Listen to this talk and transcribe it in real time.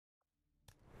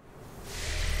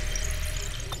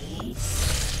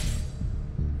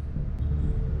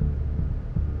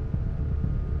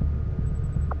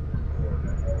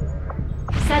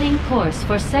Plotting course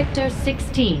for Sector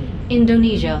 16,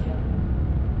 Indonesia.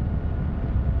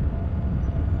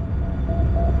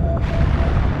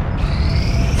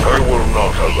 I will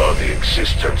not allow the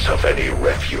existence of any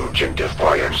refuge in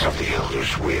defiance of the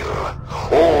Elder's will.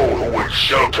 All who would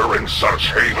shelter in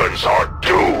such havens are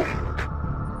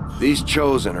doomed! These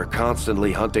Chosen are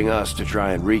constantly hunting us to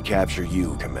try and recapture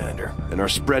you, Commander, and are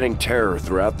spreading terror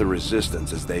throughout the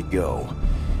Resistance as they go.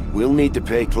 We'll need to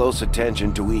pay close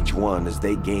attention to each one as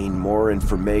they gain more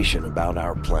information about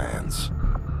our plans.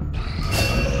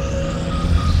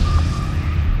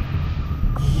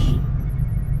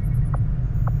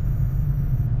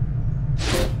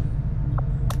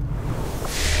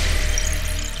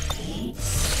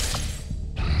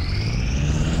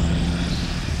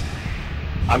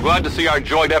 I'm glad to see our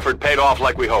joint effort paid off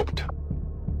like we hoped.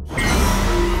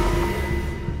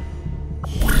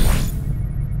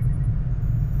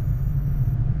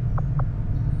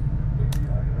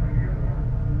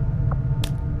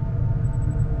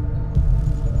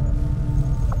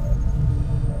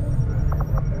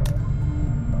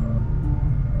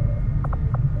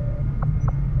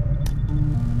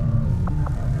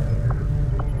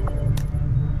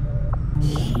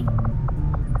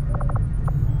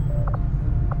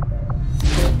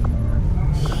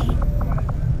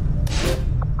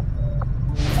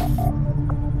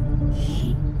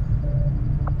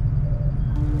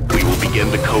 Begin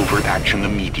the covert action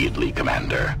immediately,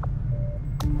 Commander.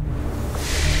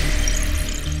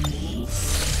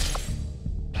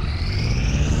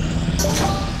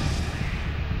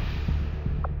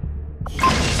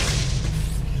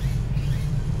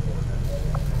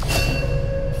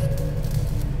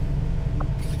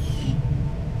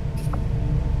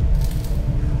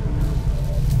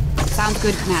 Sounds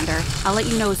good, Commander. I'll let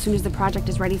you know as soon as the project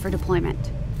is ready for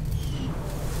deployment.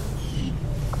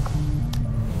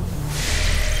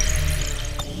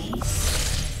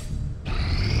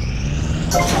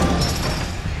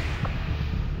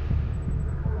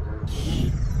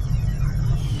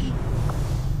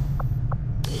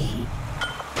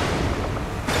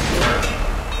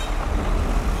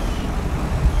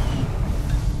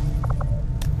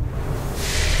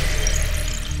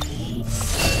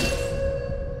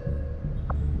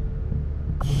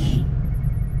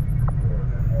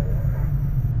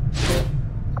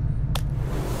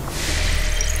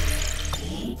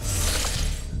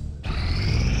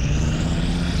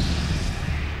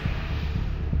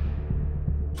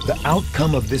 The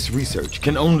outcome of this research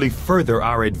can only further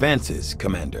our advances,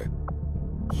 Commander.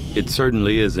 It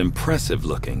certainly is impressive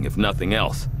looking, if nothing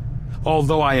else.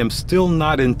 Although I am still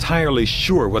not entirely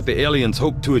sure what the aliens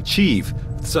hope to achieve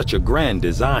with such a grand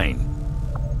design.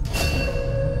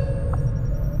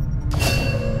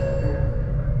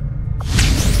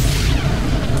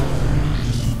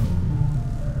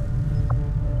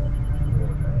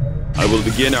 I will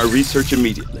begin our research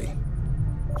immediately.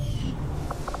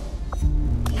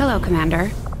 Hello,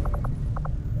 Commander.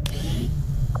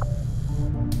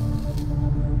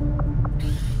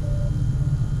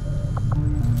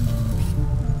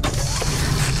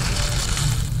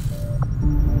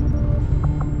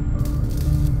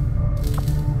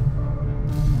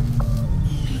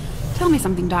 Tell me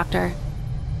something, Doctor.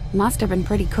 Must have been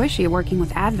pretty cushy working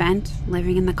with Advent,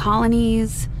 living in the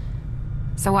colonies.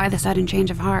 So why the sudden change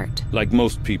of heart? Like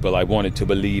most people, I wanted to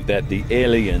believe that the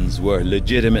aliens were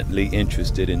legitimately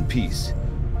interested in peace.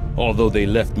 Although they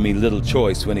left me little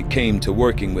choice when it came to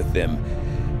working with them,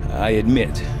 I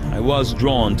admit, I was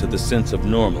drawn to the sense of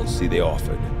normalcy they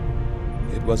offered.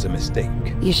 It was a mistake.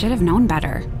 You should have known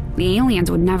better. The aliens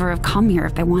would never have come here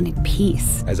if they wanted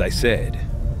peace. As I said,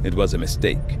 it was a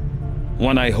mistake.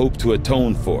 One I hope to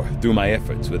atone for through my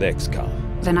efforts with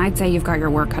XCOM. Then I'd say you've got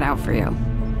your work cut out for you.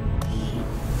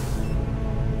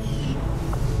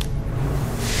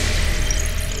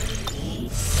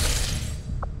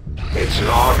 It's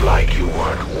not like you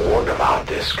weren't warned about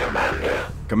this, Commander.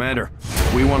 Commander,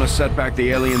 we want to set back the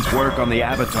aliens' work on the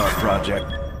Avatar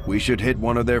project. We should hit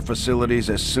one of their facilities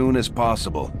as soon as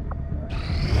possible.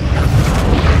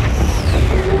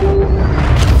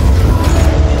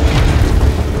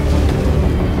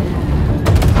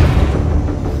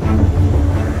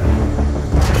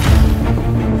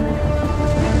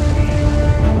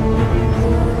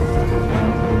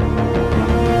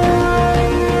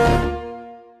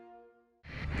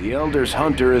 The Elder's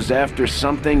Hunter is after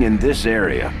something in this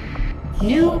area.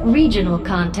 New regional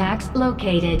contacts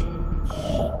located.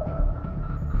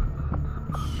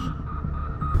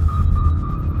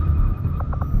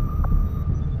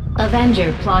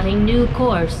 Avenger plotting new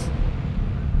course.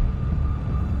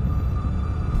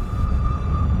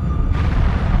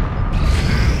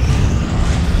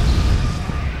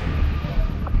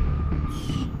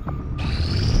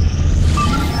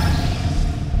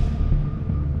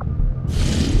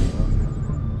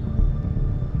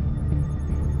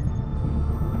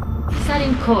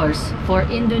 course for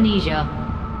Indonesia.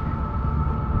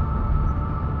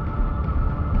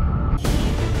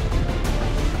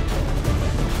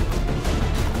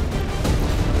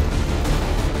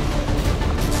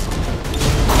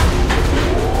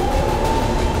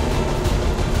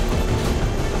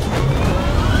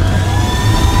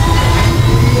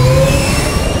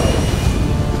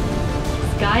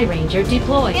 Sky Ranger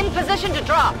deployed. In position to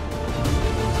drop.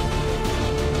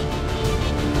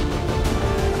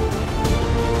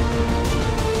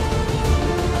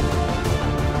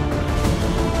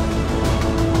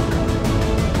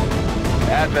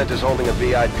 Advent is holding a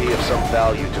VIP of some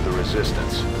value to the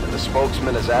Resistance, and the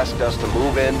spokesman has asked us to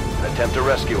move in and attempt a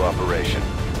rescue operation.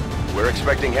 We're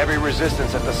expecting heavy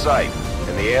resistance at the site,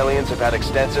 and the aliens have had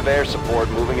extensive air support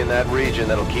moving in that region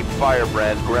that'll keep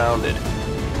Firebrand grounded.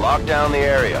 Lock down the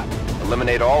area,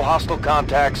 eliminate all hostile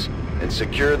contacts, and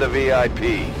secure the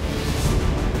VIP.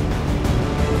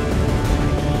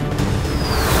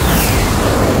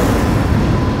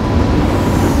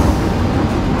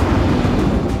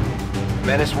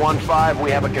 Menace 1-5, we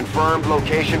have a confirmed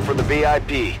location for the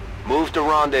VIP. Move to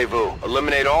rendezvous.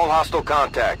 Eliminate all hostile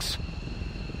contacts.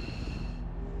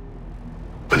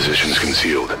 Positions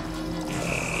concealed.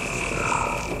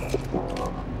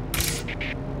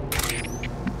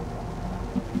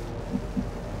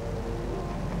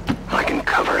 I can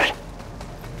cover it.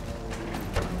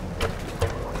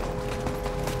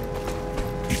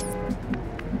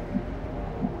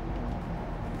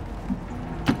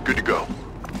 Good to go.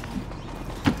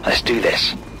 Let's do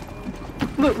this.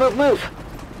 Move, move, move.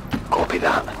 Copy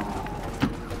that.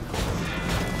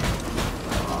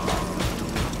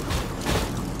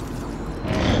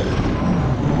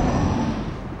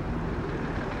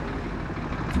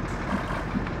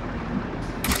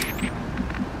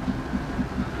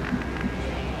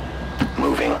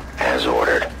 Moving as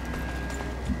ordered.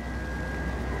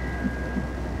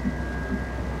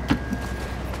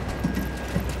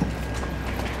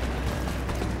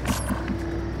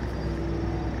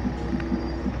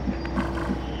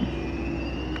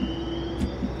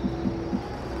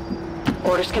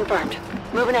 Orders confirmed.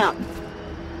 Moving out.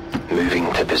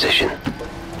 Moving to position.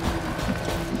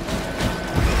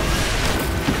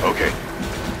 Okay.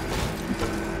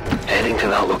 Heading to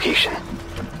that location.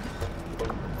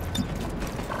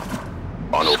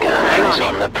 On Overwatch. Scanners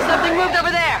on the prize. Something moved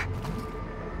over there.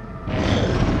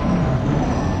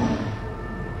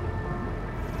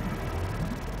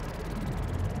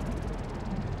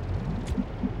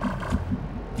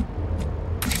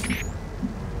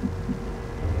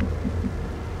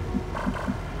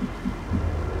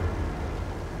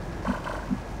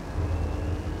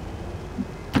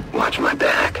 Watch my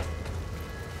back.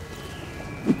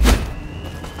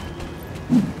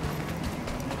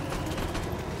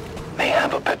 They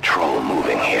have a patrol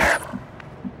moving here.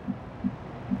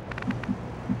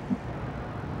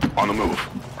 On the move.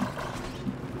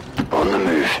 On the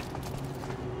move.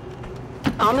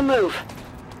 On the move.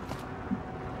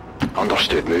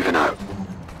 Understood, moving out.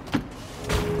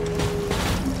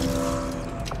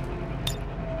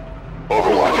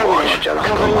 Overwatch. Roger, I've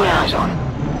got my eyes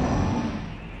on.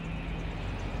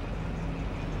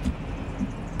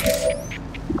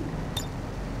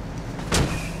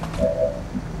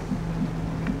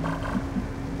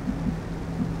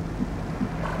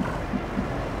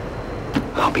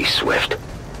 I'll be swift.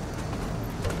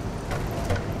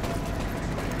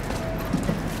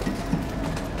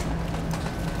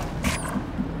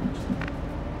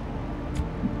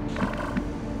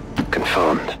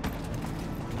 Confirmed.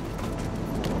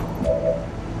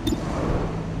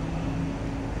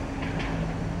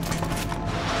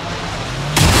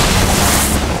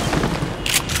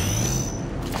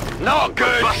 Not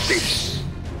good! Busted!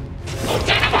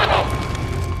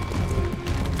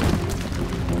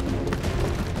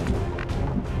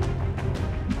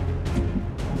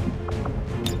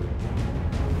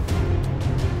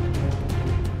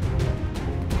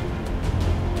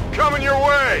 Coming your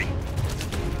way!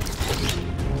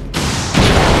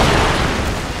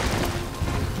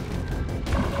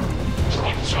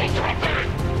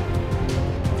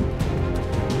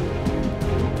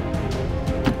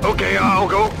 Okay, I'll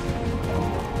go.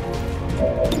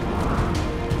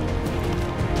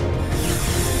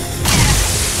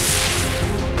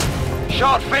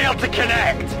 Shot failed to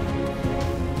connect!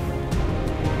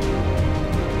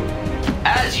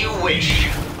 As you wish.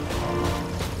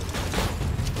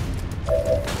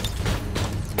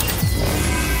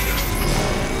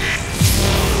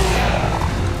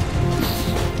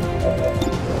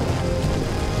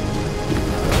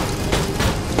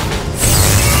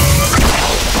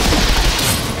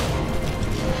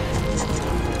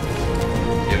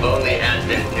 If only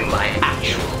Advent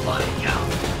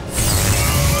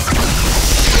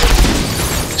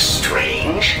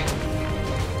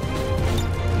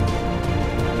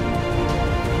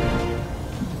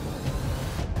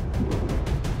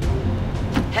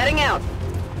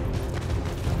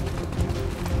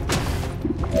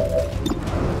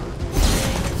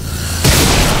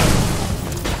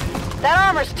That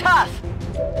armor's tough.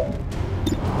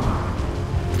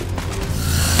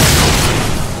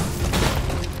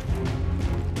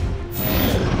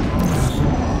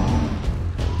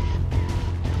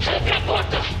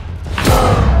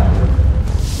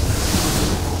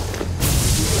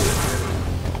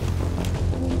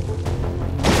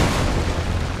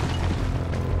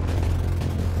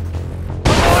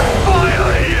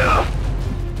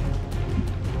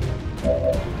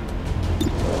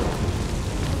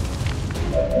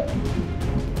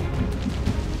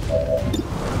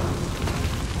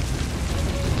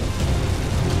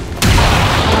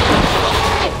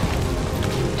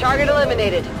 Target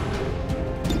eliminated.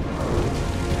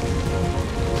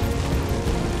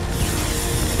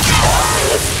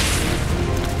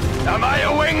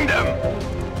 Amaya winged him!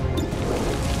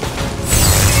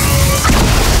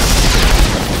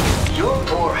 Your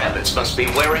poor habits must be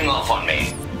wearing off on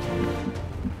me.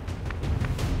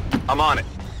 I'm on it.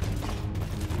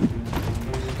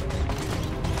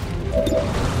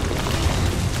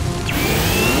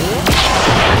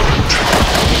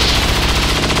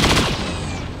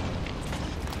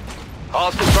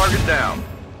 Hostile target down.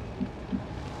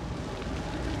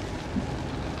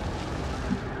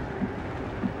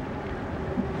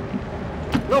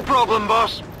 No problem,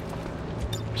 boss.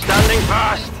 Standing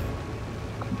fast.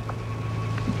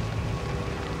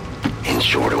 In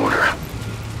short order.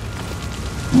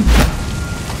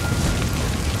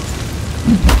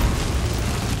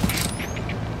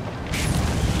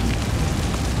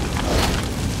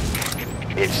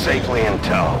 It's safely in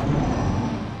tow.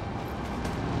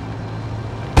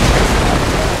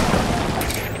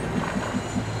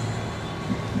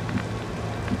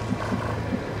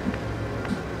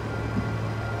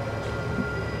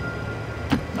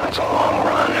 That's a long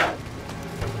run.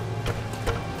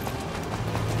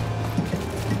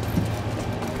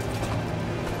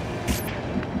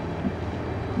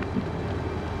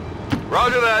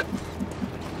 Roger that.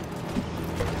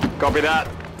 Copy that.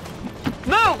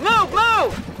 Move, move,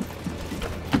 move!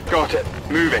 Got it.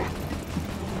 Moving.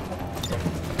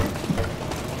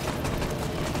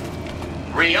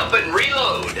 Re-up and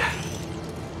reload.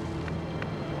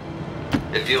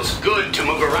 It feels good to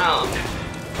move around.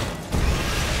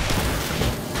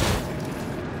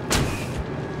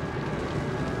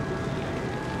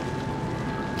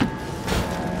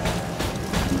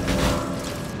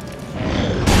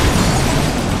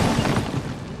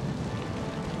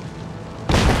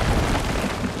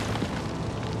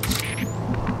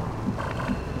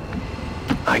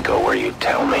 I go where you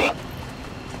tell me.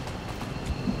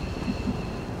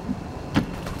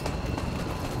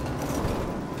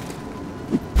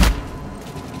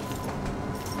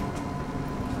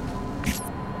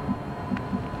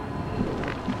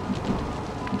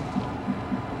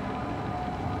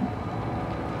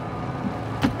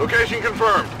 Location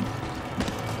confirmed.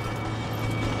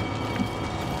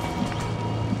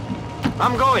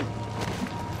 I'm going.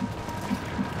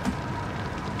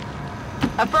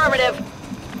 Affirmative.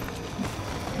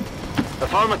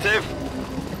 Affirmative.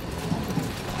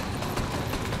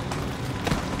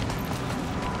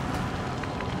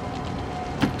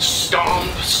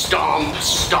 Stomp, stomp,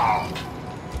 stomp.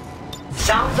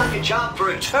 Sounds like a job for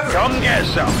a turret. Come get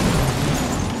some.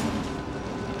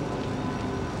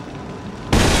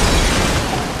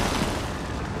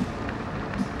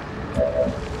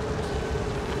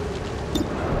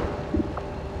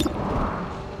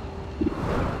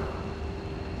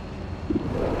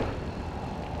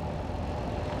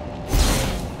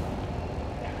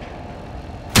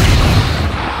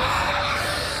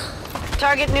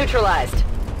 Target neutralized.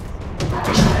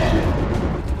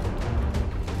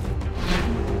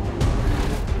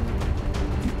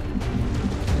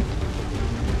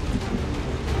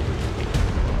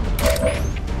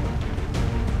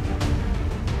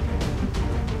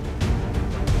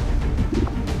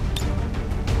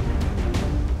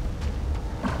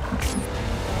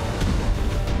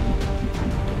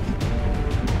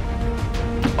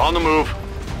 On the move.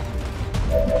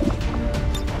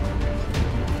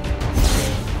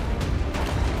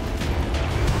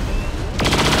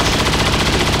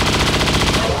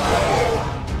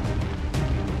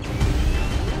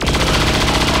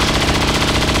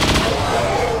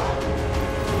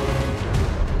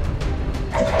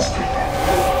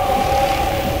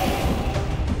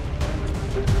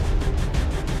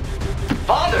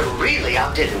 Father really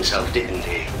outdid himself, didn't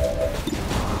he?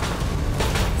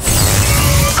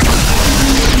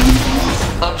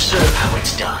 Observe how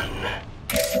it's done.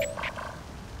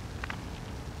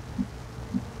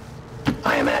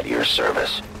 I am at your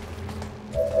service.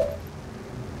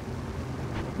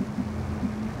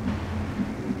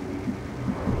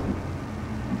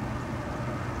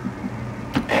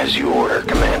 As you order,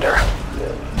 Commander.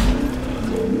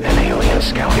 An alien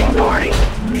scouting party.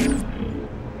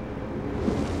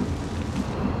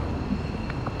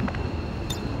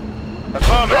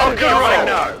 Affirmative. Good right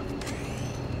now.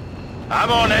 I'm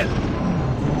on it.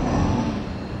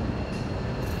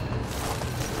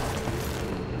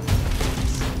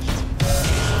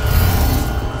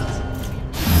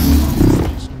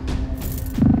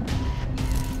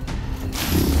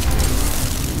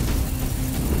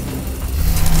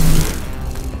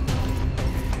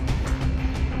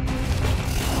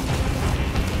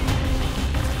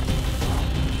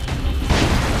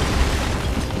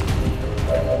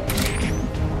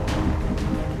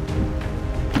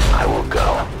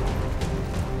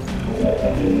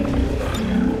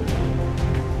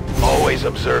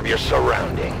 Observe your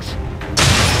surroundings.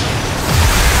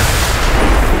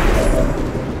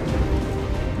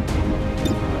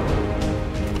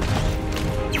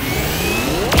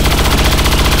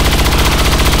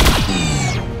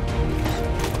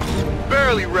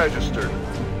 Barely registered.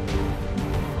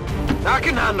 I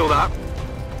can handle that.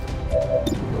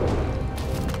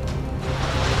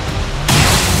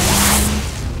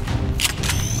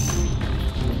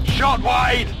 Shot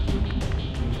wide!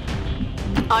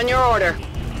 On your order.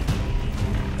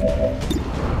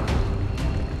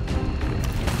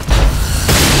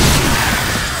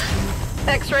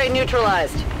 X-ray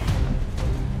neutralized.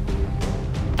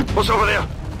 What's over there?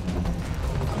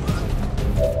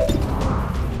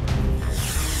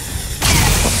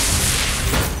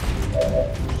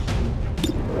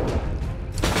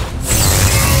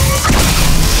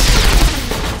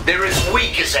 They're as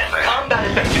weak as ever. Combat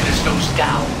effectiveness goes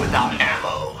down without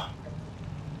ammo.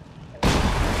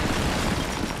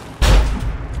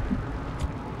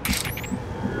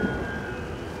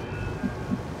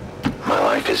 My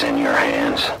life is in your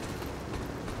hands.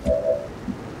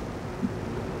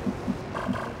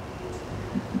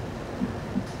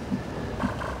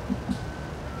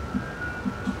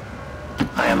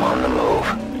 I am on the move.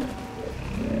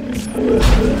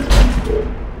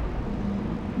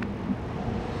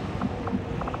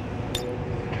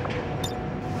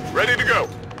 Ready to go.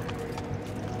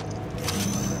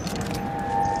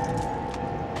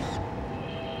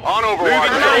 On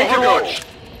Overwatch.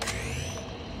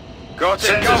 Got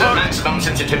it Sensors at maximum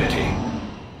sensitivity.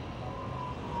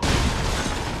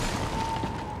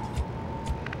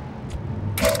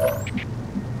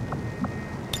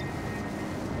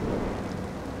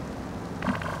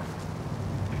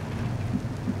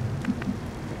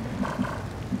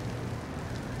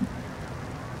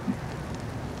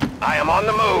 I am on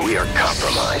the move. We are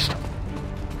compromised.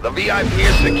 The VIP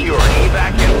is secure.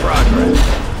 Evac in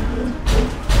progress.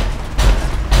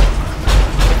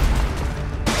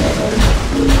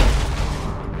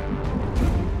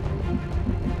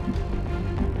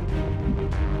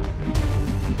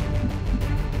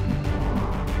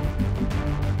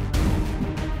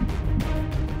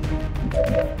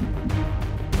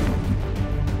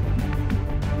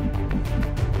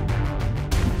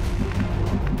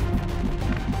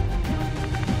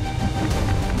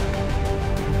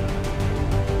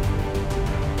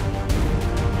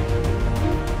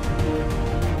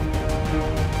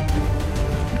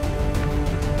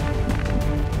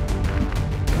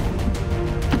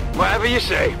 Whatever you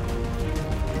say.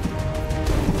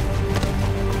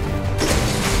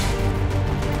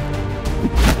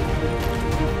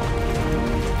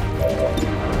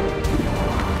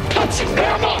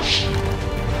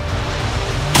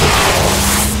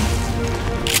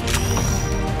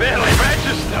 Barely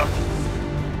register.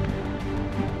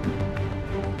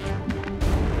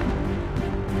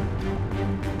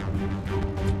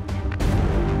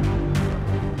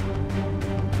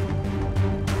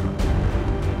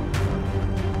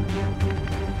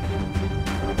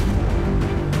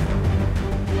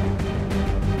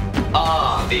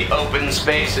 Ah, the open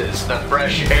spaces, the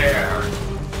fresh air.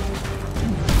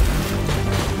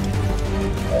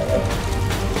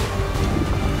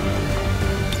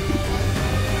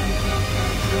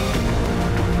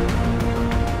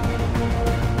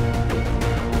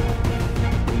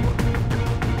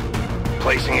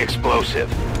 Placing explosive.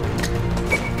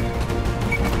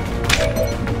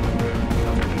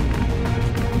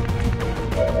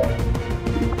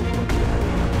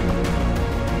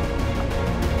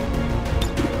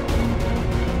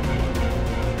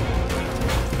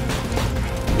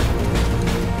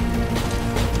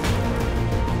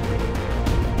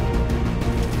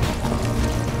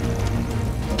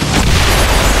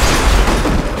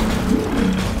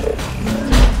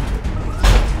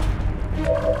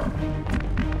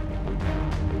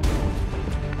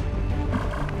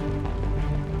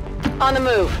 On the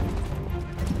move.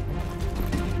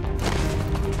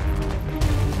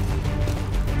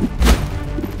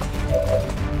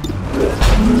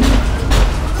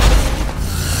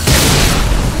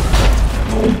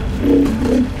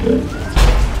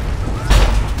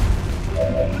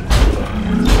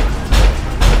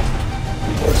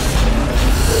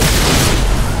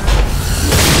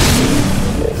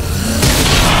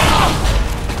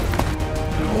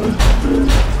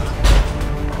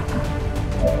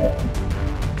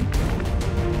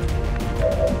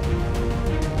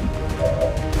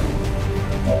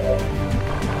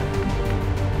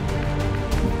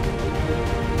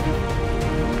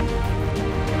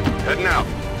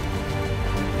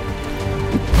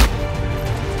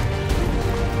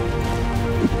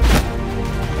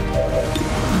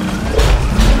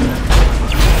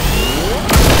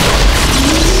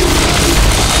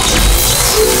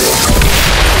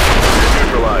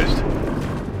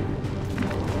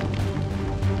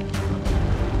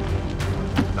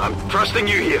 I'm trusting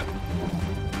you here.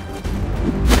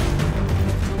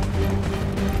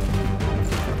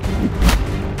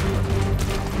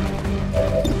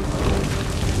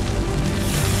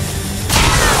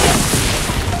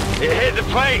 It hit the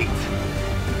plate!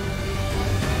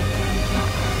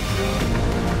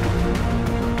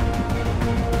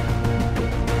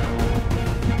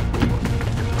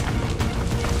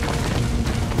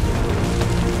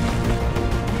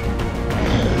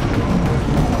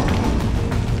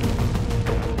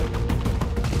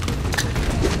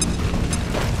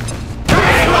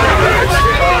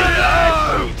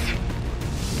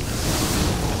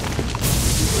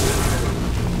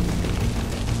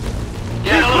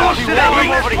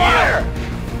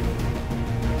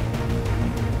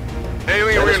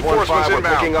 Alien reinforcements inbound.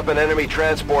 We're picking up an enemy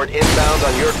transport inbound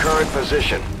on your current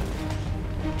position.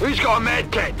 Who's got a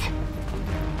med kit?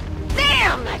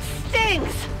 Damn, that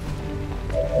stings!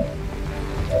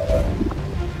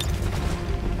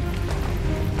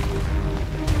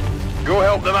 Go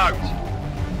help them out.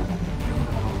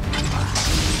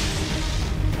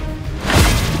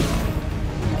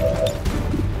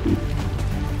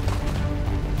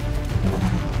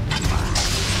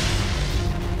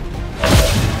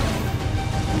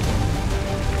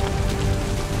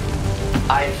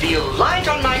 I feel light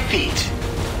on my feet.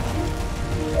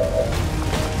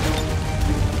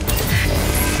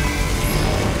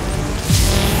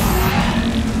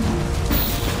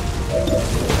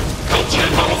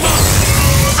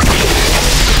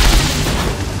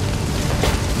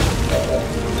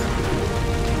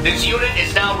 This unit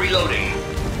is now reloading.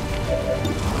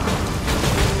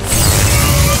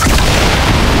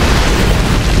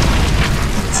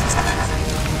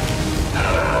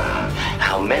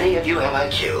 How many of you have I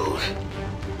killed?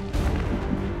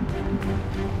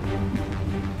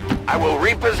 I will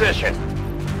reposition.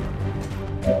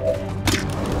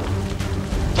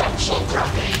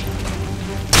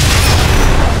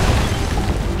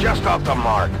 Just off the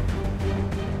mark.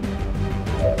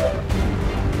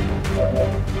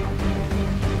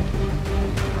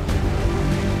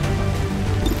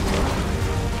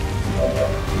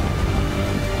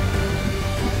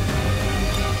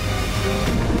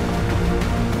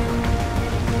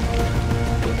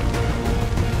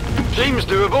 Seems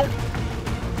doable.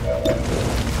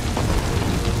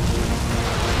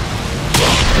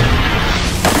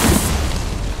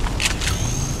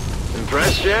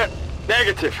 Impressed yet?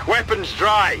 Negative. Weapons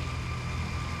dry.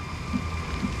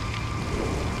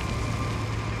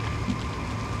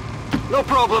 No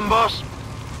problem, boss.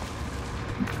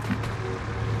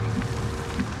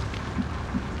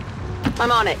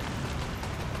 I'm on it.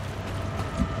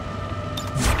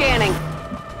 Scanning.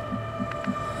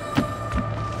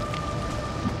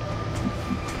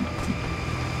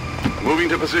 Moving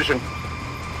to position.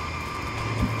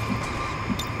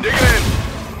 Dig it in.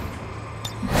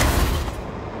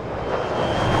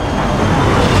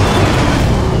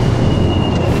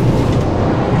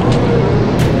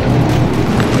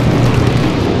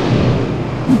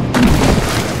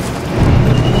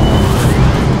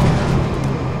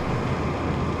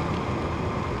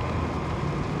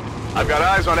 I've got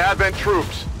eyes on Advent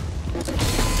troops.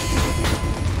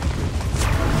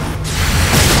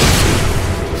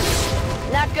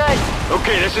 Not good.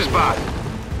 Okay, this is bad.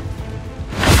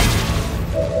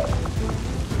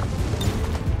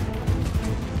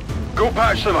 Go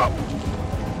patch them up.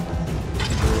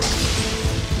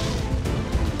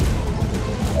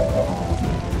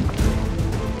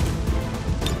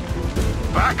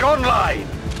 Back online.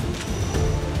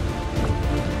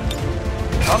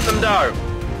 Hunt them down.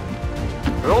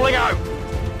 Rolling out.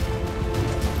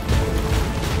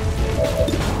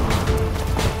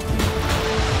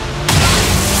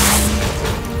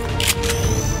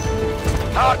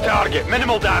 Hard target,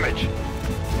 minimal damage.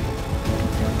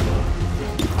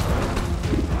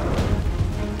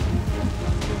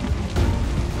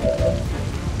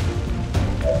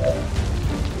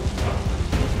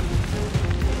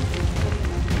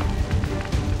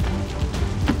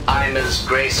 I'm as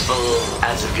graceful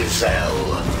as a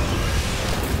gazelle.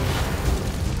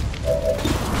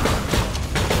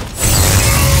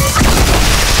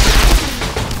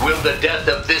 Will the death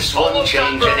of this one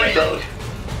change anything?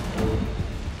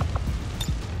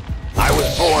 I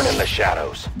was born in the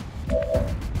shadows.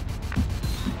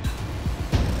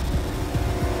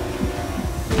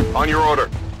 On your order.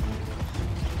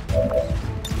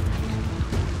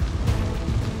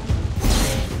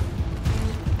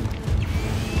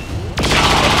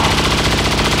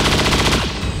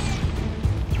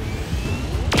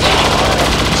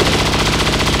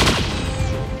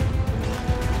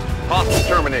 Hostage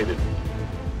terminated.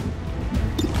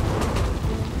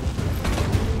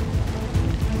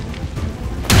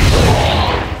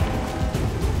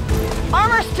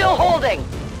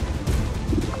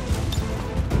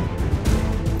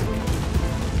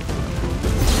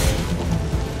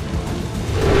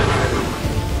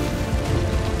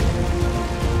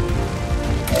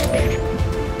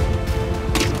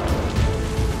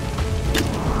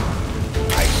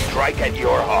 strike at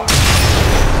your heart.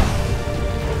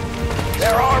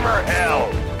 Their armor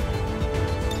held.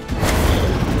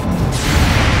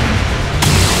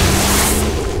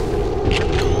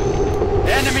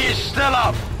 The enemy is still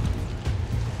up.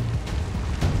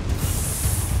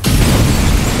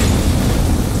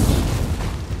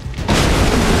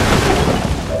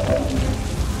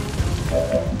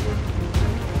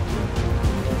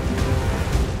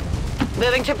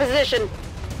 Moving to position.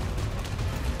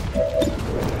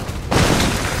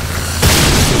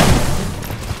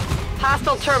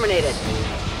 Hostile terminated.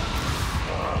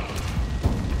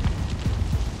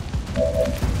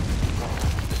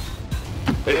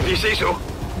 If you say so.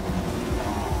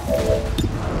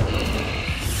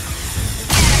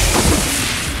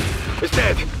 It's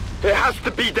dead. It has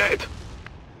to be dead.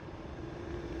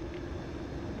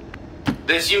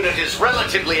 This unit is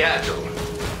relatively agile.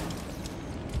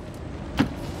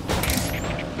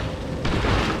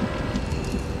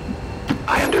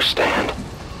 I understand.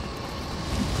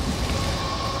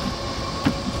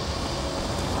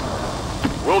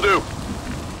 Will do.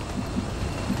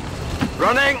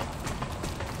 Running.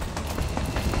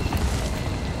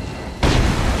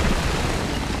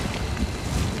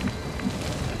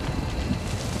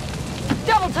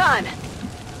 Double time.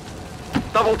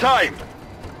 Double time.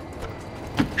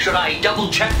 Should I double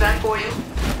check that for you?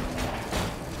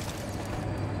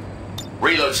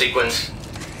 Reload sequence.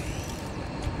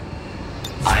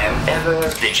 I am ever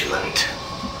vigilant.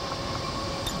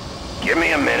 Give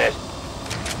me a minute.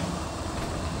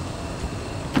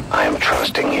 I am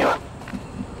trusting you.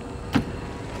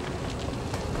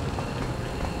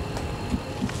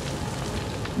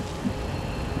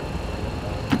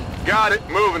 Got it,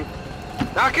 moving.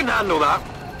 I can handle that.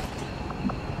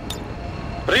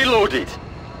 Reloaded.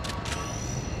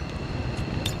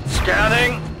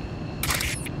 Scanning.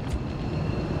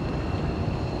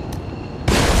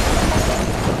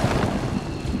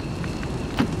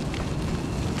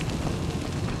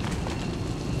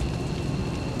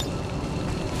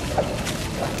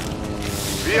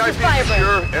 VIP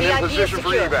secure and in position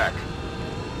for evac.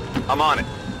 I'm on it.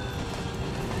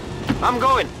 I'm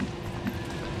going.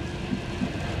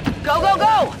 Go, go,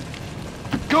 go!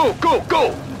 Go, go,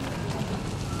 go!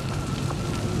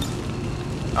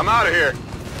 I'm out of here.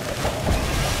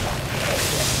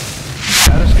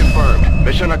 Status confirmed.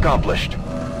 Mission accomplished.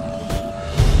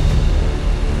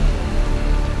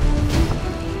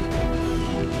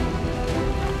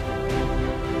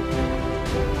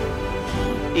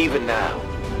 Even now,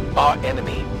 our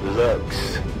enemy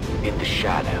lurks in the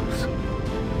shadows,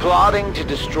 plotting to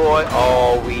destroy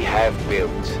all we have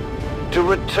built, to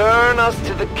return us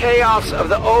to the chaos of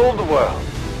the old world.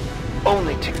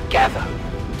 Only together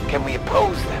can we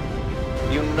oppose them.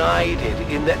 United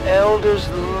in the Elders'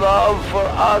 love for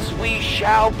us, we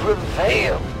shall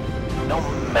prevail, no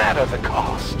matter the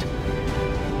cost.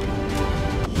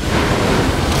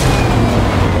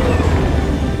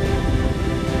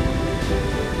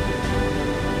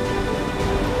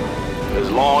 As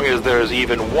long as there's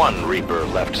even one Reaper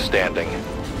left standing,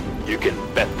 you can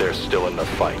bet they're still in the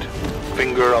fight.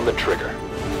 Finger on the trigger.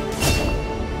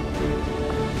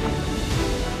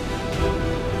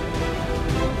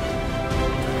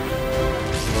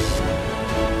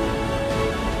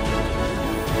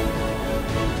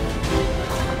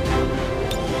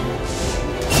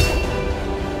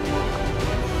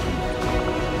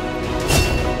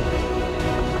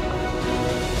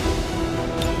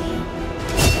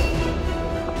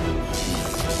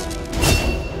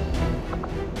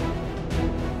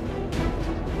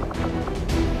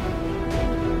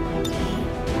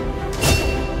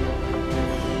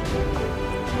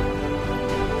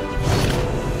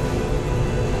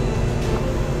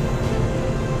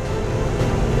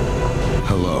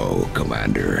 Hello,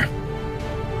 Commander.